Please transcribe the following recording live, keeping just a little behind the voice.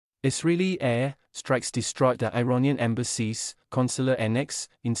Israeli air strikes destroyed the Iranian embassy's consular annex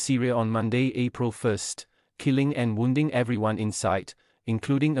in Syria on Monday, April 1, killing and wounding everyone in sight,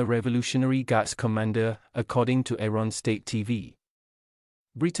 including a Revolutionary Guards commander, according to Iran state TV.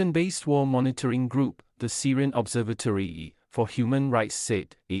 Britain-based war monitoring group, the Syrian Observatory for Human Rights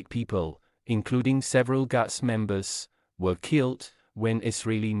said 8 people, including several Guards members, were killed when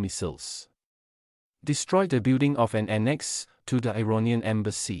Israeli missiles destroyed the building of an annex to the Iranian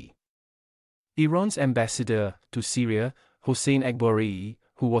embassy. Iran's ambassador to Syria, Hossein Akbari,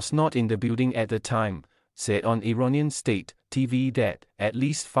 who was not in the building at the time, said on Iranian state TV that at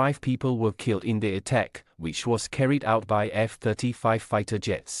least 5 people were killed in the attack, which was carried out by F-35 fighter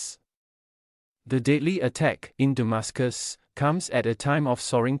jets. The deadly attack in Damascus comes at a time of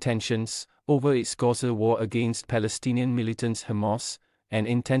soaring tensions over its Gaza war against Palestinian militants Hamas and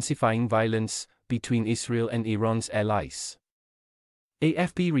intensifying violence between Israel and Iran's allies.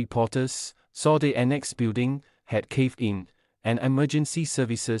 AFP reporters saw the annex building had caved in, and emergency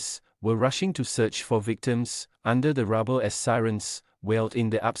services were rushing to search for victims under the rubble as sirens wailed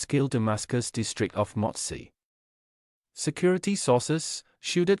in the upscale Damascus district of Motsi. Security sources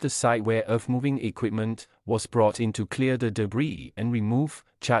shielded the site where earth-moving equipment was brought in to clear the debris and remove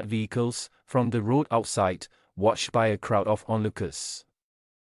charred vehicles from the road outside, watched by a crowd of onlookers.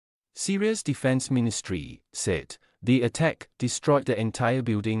 Syria's defense ministry said the attack destroyed the entire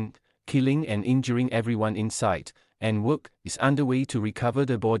building, killing and injuring everyone inside, and work is underway to recover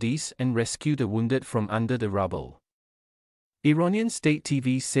the bodies and rescue the wounded from under the rubble. Iranian state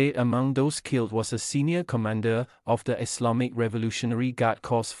TV said among those killed was a senior commander of the Islamic Revolutionary Guard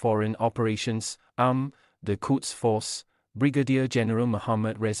Corps Foreign Operations Arm, the Quds Force, Brigadier General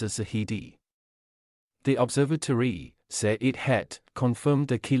Mohammad Reza Zahidi. The observatory said it had confirmed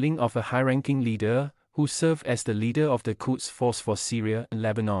the killing of a high-ranking leader who served as the leader of the Quds Force for Syria and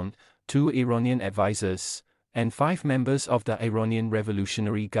Lebanon, 2 Iranian advisors, and 5 members of the Iranian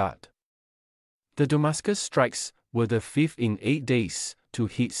Revolutionary Guard. The Damascus strikes were the 5th in 8 days to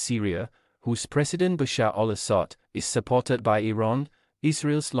hit Syria, whose President Bashar al-Assad is supported by Iran,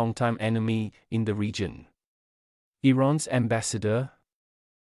 Israel's longtime enemy in the region. Iran's ambassador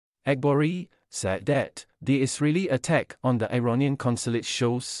Akbari said that the Israeli attack on the Iranian consulate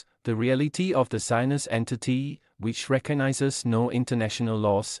shows the reality of the Zionist entity, which recognizes no international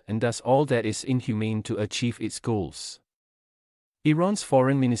laws and does all that is inhumane to achieve its goals. Iran's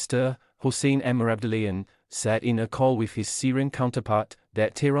foreign minister, Hossein Amirabdollahian, said in a call with his Syrian counterpart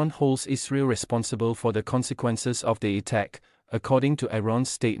that Tehran holds Israel responsible for the consequences of the attack, according to Iran's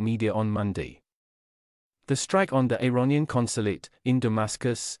state media on Monday. The strike on the Iranian consulate in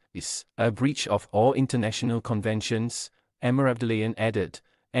Damascus is a breach of all international conventions, Amirabdollahian added,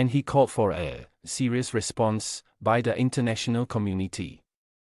 and he called for a serious response by the international community.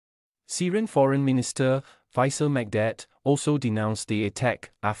 Syrian Foreign Minister Faisal Mekdad also denounced the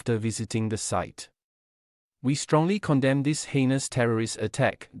attack after visiting the site. We strongly condemn this heinous terrorist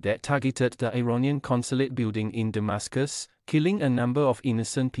attack that targeted the Iranian consulate building in Damascus, killing a number of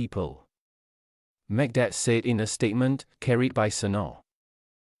innocent people, Mekdad said in a statement carried by Sana'a.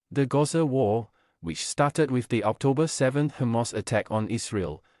 The Gaza war, which started with the October 7 Hamas attack on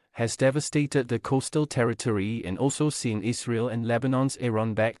Israel, has devastated the coastal territory and also seen Israel and Lebanon's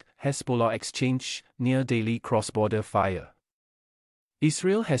Iran-backed Hezbollah exchange near daily cross-border fire.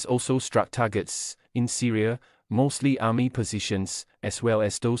 Israel has also struck targets in Syria, mostly army positions, as well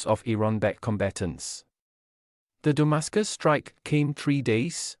as those of Iran-backed combatants. The Damascus strike came 3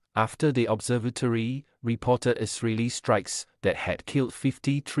 days after the observatory reported Israeli strikes that had killed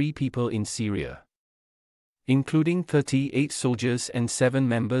 53 people in Syria, including 38 soldiers and 7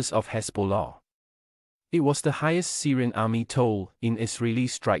 members of Hezbollah. It was the highest Syrian army toll in Israeli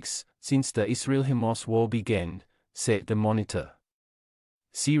strikes since the Israel-Hamas war began, said the monitor.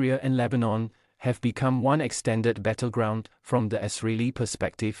 Syria and Lebanon have become one extended battleground from the Israeli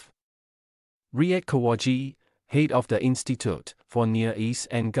perspective. Riyad Kawaji, head of the Institute for Near East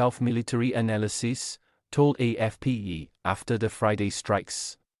and Gulf Military Analysis, told AFP after the Friday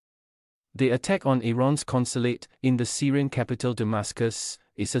strikes. The attack on Iran's consulate in the Syrian capital Damascus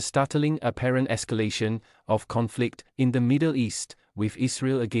is a startling apparent escalation of conflict in the Middle East, with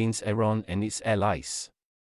Israel against Iran and its allies.